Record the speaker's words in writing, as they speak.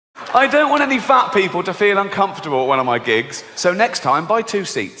I don't want any fat people to feel uncomfortable at one of my gigs, so next time, buy 2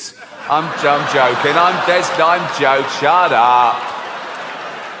 seats. I'm joking, I'm joking, shut up.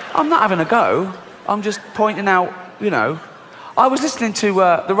 I'm not having a go, I'm just pointing out, you know. I was listening to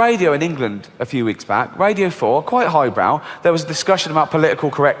the radio in England a few weeks back, Radio 4, quite highbrow. There was a discussion about political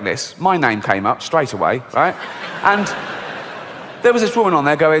correctness. My name came up straight away, right? And there was this woman on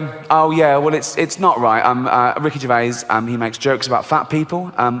there going, oh yeah, well it's not right. Ricky Gervais, he makes jokes about fat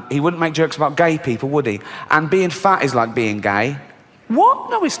people. He wouldn't make jokes about gay people, would he? And being fat is like being gay. What?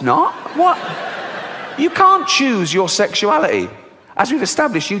 No, it's not. What? You can't choose your sexuality. As we've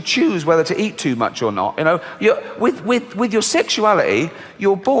established, you choose whether to eat too much or not. You know, with your sexuality,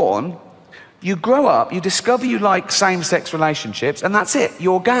 you're born, you grow up, you discover you like same-sex relationships, and that's it.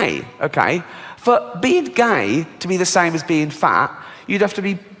 You're gay, okay? For being gay to be the same as being fat, you'd have to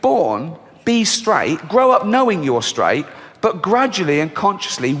be born, be straight, grow up knowing you're straight, but gradually and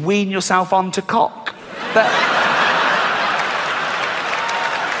consciously wean yourself onto cock.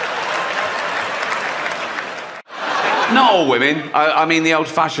 Not all women, I mean the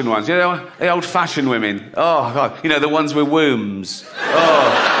old-fashioned ones, you know, the old-fashioned women. Oh, God, you know, the ones with wombs. Oh.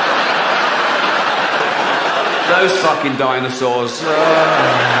 Those fucking dinosaurs.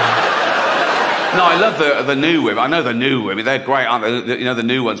 Oh. No, I love the new women. I know the new women, they're great, aren't they? You know, the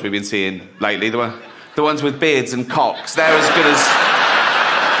new ones we've been seeing lately, the ones with beards and cocks. They're as good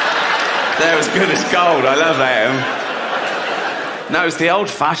as gold, I love them. No, it's the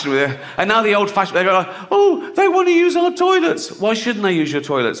old-fashioned with it. And now the old-fashioned, they go like, oh, they want to use our toilets. Why shouldn't they use your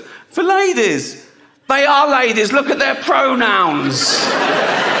toilets? For ladies. They are ladies. Look at their pronouns.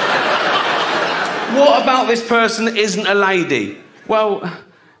 What about this person that isn't a lady? Well,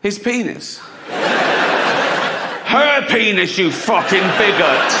 his penis. Her penis, you fucking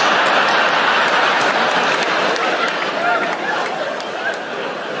bigot.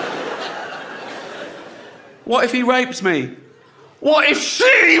 What if he rapes me? What if she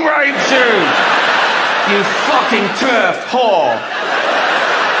rapes you? You fucking turf whore.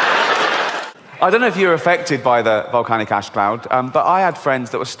 I don't know if you're affected by the volcanic ash cloud, but I had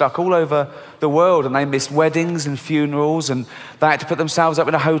friends that were stuck all over the world and they missed weddings and funerals and they had to put themselves up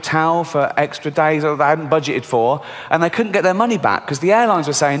in a hotel for extra days that they hadn't budgeted for and they couldn't get their money back because the airlines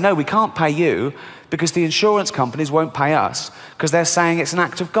were saying, no, we can't pay you because the insurance companies won't pay us because they're saying it's an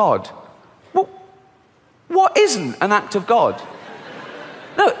act of God. Well, what isn't an act of God?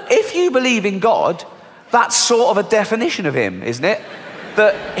 No, if you believe in God, that's sort of a definition of him, isn't it?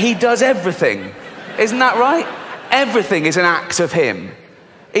 That he does everything. Isn't that right? Everything is an act of him.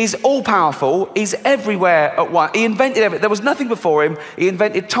 He's all-powerful, he's everywhere at once. He invented everything. There was nothing before him. He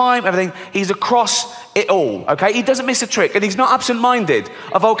invented time, everything. He's across it all, okay? He doesn't miss a trick, and he's not absent-minded.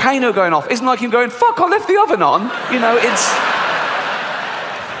 A volcano going off isn't like him going, fuck, I left the oven on. You know, it's...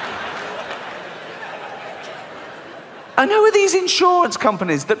 And who are these insurance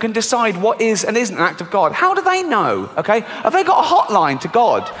companies that can decide what is and isn't an act of God? How do they know, okay? Have they got a hotline to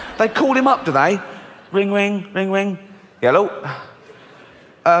God? They call him up, do they? Ring, ring, ring, ring. Hello?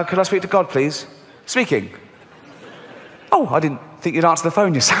 Could I speak to God, please? Speaking. Oh, I didn't think you'd answer the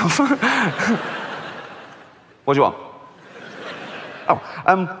phone yourself. What do you want? Oh,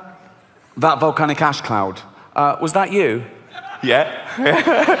 that volcanic ash cloud. Was that you?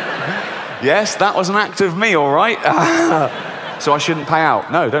 Yeah. Yes, that was an act of me, all right. So I shouldn't pay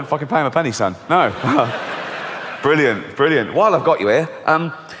out. No, don't fucking pay him a penny, son. No. Brilliant, brilliant. While I've got you here,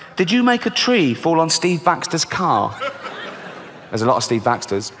 did you make a tree fall on Steve Baxter's car? There's a lot of Steve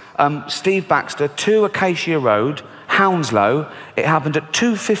Baxters. Steve Baxter, 2 Acacia Road, Hounslow. It happened at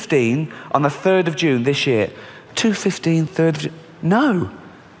 2:15 on the 3rd of June this year. 2:15, 3rd of June. No,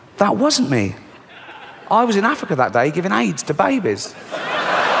 that wasn't me. I was in Africa that day giving AIDS to babies.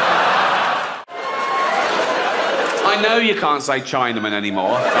 I know you can't say Chinaman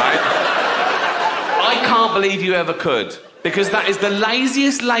anymore, right? I can't believe you ever could, because that is the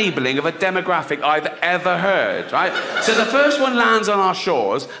laziest labelling of a demographic I've ever heard, right? So the first one lands on our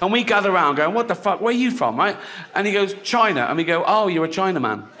shores, and we gather around going, what the fuck, where are you from, right? And he goes, China. And we go, oh, you're a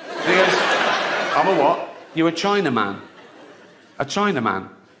Chinaman. And he goes, I'm a what? You're a Chinaman. A Chinaman?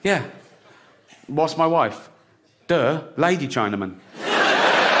 Yeah. What's my wife? Duh, Lady Chinaman.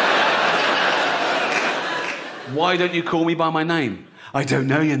 Why don't you call me by my name? I don't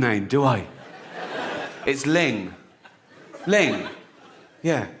know your name, do I? It's Ling. Ling.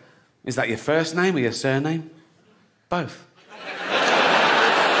 Yeah. Is that your first name or your surname? Both.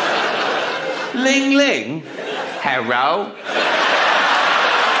 Ling Ling? Hello?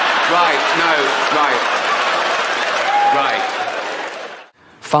 Right.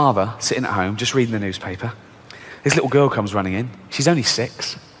 Father, sitting at home, just reading the newspaper. This little girl comes running in. She's only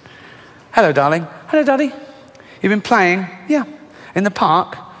 6. Hello, darling. Hello, Daddy. You've been playing? Yeah. In the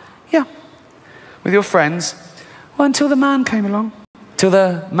park? Yeah. With your friends? Well, until the man came along. Till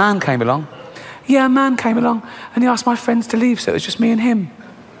the man came along? Yeah, a man came along and he asked my friends to leave, so it was just me and him.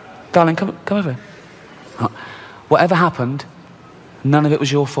 Darling, come over. Whatever happened, none of it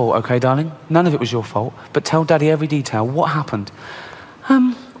was your fault, okay, darling? None of it was your fault. But tell Daddy every detail. What happened?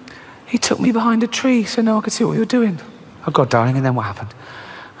 He took me behind a tree so no one could see what we were doing. Oh, God, darling, and then what happened?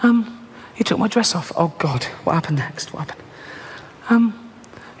 He took my dress off. Oh, God, what happened next? What happened?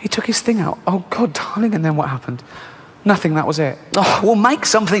 He took his thing out. Oh, God, darling, and then what happened? Nothing, that was it. Oh, we'll make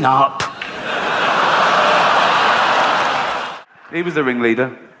something up. He was the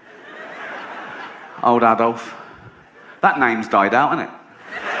ringleader. Old Adolf. That name's died out, hasn't it?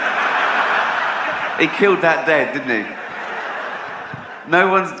 He killed that dead, didn't he? No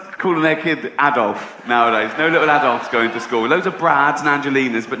one's calling their kid Adolf nowadays. No little Adolfs going to school. Loads of Brads and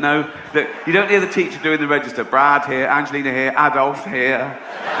Angelinas, but no, look, you don't hear the teacher doing the register. Brad here, Angelina here, Adolf here.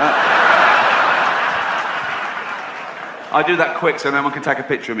 I do that quick so no one can take a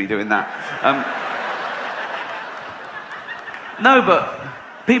picture of me doing that. No, but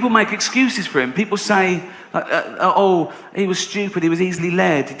people make excuses for him. People say, oh, he was stupid, he was easily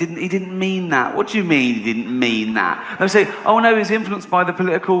led, he didn't mean that. What do you mean he didn't mean that? They say, oh no, he was influenced by the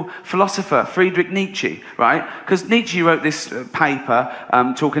political philosopher Friedrich Nietzsche, right? Because Nietzsche wrote this paper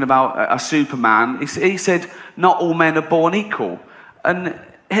talking about a Superman. He said, not all men are born equal. And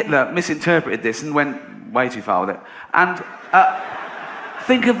Hitler misinterpreted this and went way too far with it. And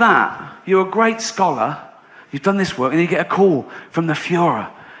think of that. You're a great scholar, you've done this work, and you get a call from the Führer.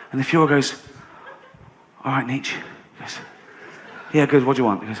 And the Führer goes, all right, Nietzsche. He goes, yeah, good, what do you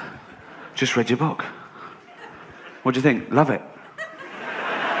want? He goes, just read your book. What do you think? Love it.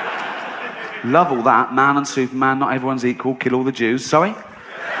 Love all that. Man and Superman, not everyone's equal, kill all the Jews. Sorry?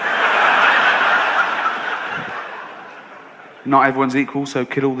 Not everyone's equal, so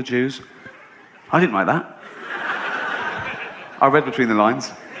kill all the Jews. I didn't write that. I read between the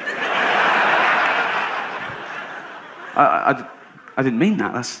lines. I didn't mean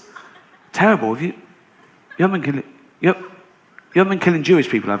that. That's terrible. Have you haven't been killing... You haven't been killing Jewish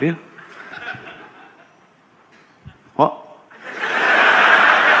people, have you? What?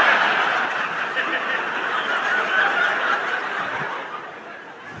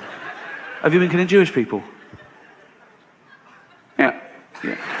 Have you been killing Jewish people? Yeah.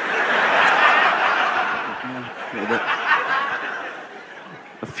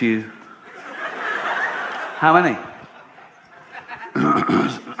 A few. How many?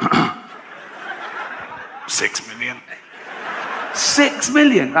 6 million. 6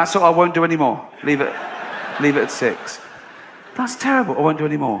 million? That's what I won't do anymore. Leave it at 6. That's terrible. I won't do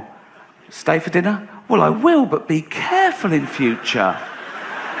any more. Stay for dinner? Well, I will, but be careful in future.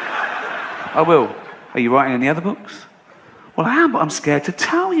 I will. Are you writing any other books? Well, I am, but I'm scared to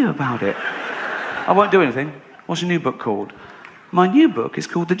tell you about it. I won't do anything. What's your new book called? My new book is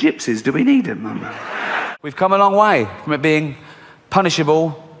called The Gypsies. Do we need them, Mum? We've come a long way from it being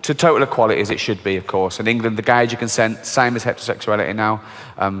punishable to total equality, as it should be, of course. In England, the gay age of consent, same as heterosexuality now,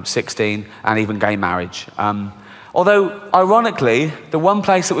 16, and even gay marriage. Although, ironically, the one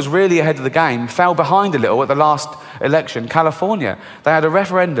place that was really ahead of the game fell behind a little at the last election, California. They had a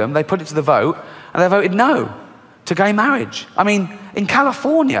referendum, they put it to the vote, and they voted no to gay marriage. I mean, in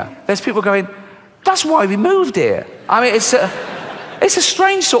California, there's people going, that's why we moved here. I mean, it's a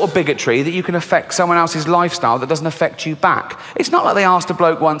strange sort of bigotry that you can affect someone else's lifestyle that doesn't affect you back. It's not like they asked a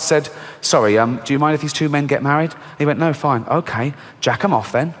bloke once, said, sorry, do you mind if these two men get married? He went, no, fine, okay, jack them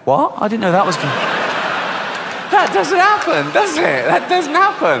off then. What? I didn't know that was... That doesn't happen, does it? That doesn't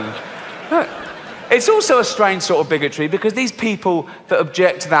happen. It's also a strange sort of bigotry because these people that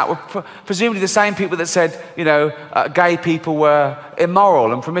object to that were presumably the same people that said, you know, gay people were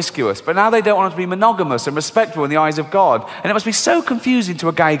immoral and promiscuous, but now they don't want to be monogamous and respectful in the eyes of God. And it must be so confusing to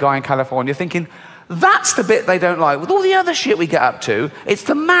a gay guy in California thinking, that's the bit they don't like. With all the other shit we get up to, it's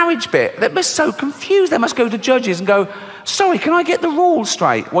the marriage bit. They're so confused. They must go to judges and go, sorry, can I get the rules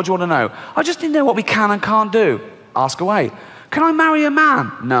straight? What do you want to know? I just need to know what we can and can't do. Ask away. Can I marry a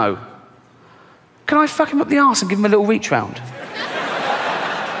man? No. Can I fuck him up the arse and give him a little reach round?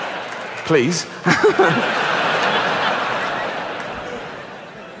 Please.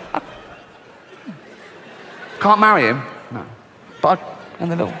 Can't marry him? No. But and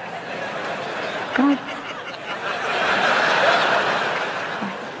the little...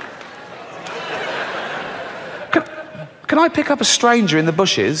 Can I pick up a stranger in the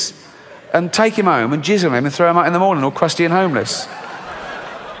bushes and take him home and jizz on him and throw him out in the morning all crusty and homeless?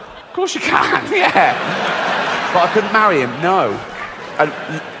 Of course you can, yeah. But I couldn't marry him, no.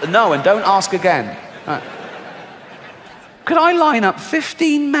 No, and don't ask again. Could I line up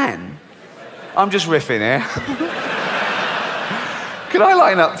 15 men? I'm just riffing here. Could I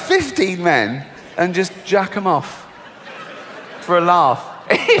line up 15 men and just jack them off for a laugh?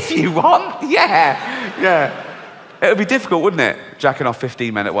 If you want, yeah. It would be difficult, wouldn't it? Jacking off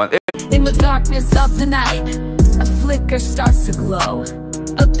 15 men at once. In the darkness of the night, a flicker starts to glow.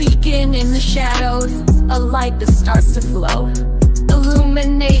 A beacon in the shadows, a light that starts to flow.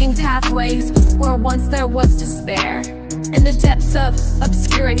 Illuminating pathways where once there was despair. In the depths of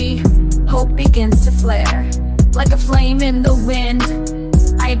obscurity, hope begins to flare. Like a flame in the wind,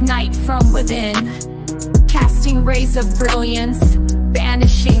 I ignite from within, casting rays of brilliance,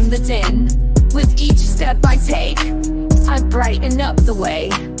 banishing the din. With each step I take, I brighten up the way.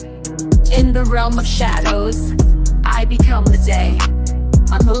 In the realm of shadows, I become the day.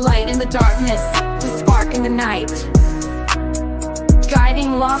 I'm the light in the darkness, the spark in the night,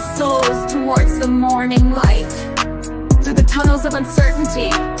 guiding lost souls towards the morning light. Through the tunnels of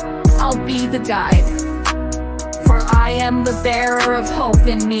uncertainty, I'll be the guide. For I am the bearer of hope,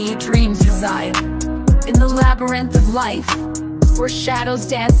 in me dreams reside. In the labyrinth of life, where shadows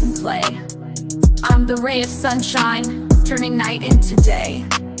dance and play, I'm the ray of sunshine, turning night into day.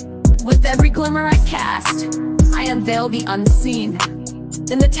 With every glimmer I cast, I unveil the unseen.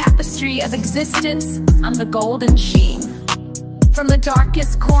 In the tapestry of existence, I'm the golden sheen. From the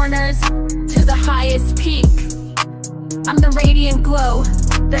darkest corners to the highest peak, I'm the radiant glow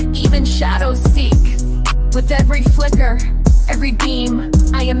that even shadows seek. With every flicker, every beam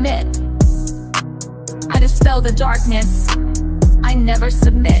I emit, I dispel the darkness, I never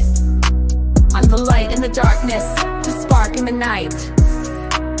submit. I'm the light in the darkness, the spark in the night,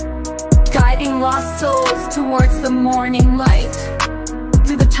 guiding lost souls towards the morning light.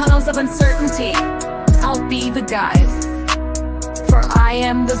 Through the tunnels of uncertainty, I'll be the guide. For I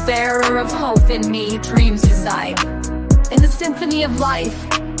am the bearer of hope, in me dreams reside. In the symphony of life,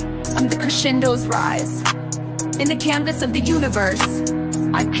 I'm the crescendos rise. In the canvas of the universe,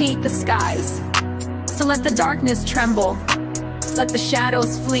 I paint the skies. So let the darkness tremble, let the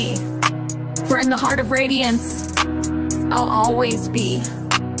shadows flee. For in the heart of radiance, I'll always be.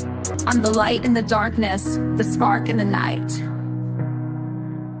 I'm the light in the darkness, the spark in the night,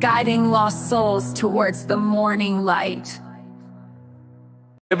 guiding lost souls towards the morning light.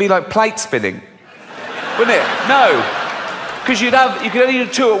 It'd be like plate spinning, wouldn't it? No, because you could only do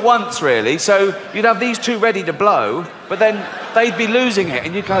two at once, really. So you'd have these two ready to blow, but then they'd be losing it,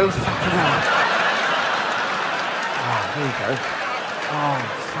 and you'd go, fucking hell. Oh, there you go. Oh,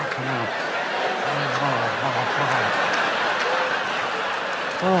 fucking hell.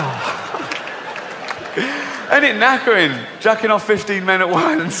 Oh. Ain't it knackering, jacking off 15 men at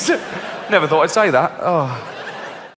once? Never thought I'd say that. Oh.